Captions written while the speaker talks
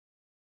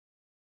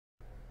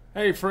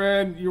Hey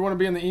Fred, you want to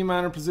be in the E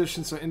minor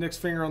position, so index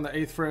finger on the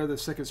 8th fret of the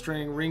 2nd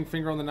string, ring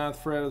finger on the 9th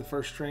fret of the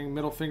 1st string,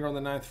 middle finger on the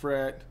 9th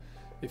fret,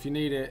 if you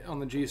need it, on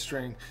the G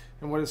string.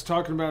 And what it's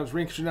talking about is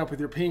reaching up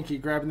with your pinky,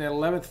 grabbing that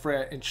 11th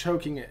fret and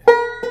choking it.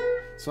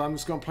 So I'm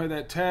just going to play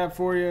that tab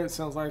for you. It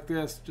sounds like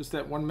this, just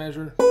that one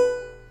measure.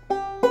 That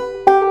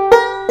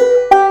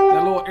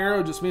little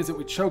arrow just means that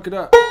we choke it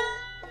up.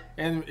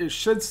 And it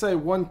should say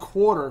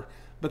 1/4,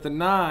 but the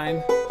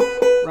 9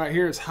 right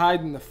here is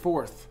hiding the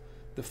 4th.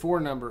 The 4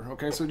 number,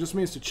 okay? So it just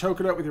means to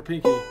choke it up with your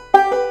pinky.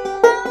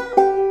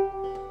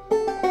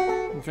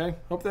 Okay?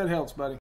 Hope that helps, buddy.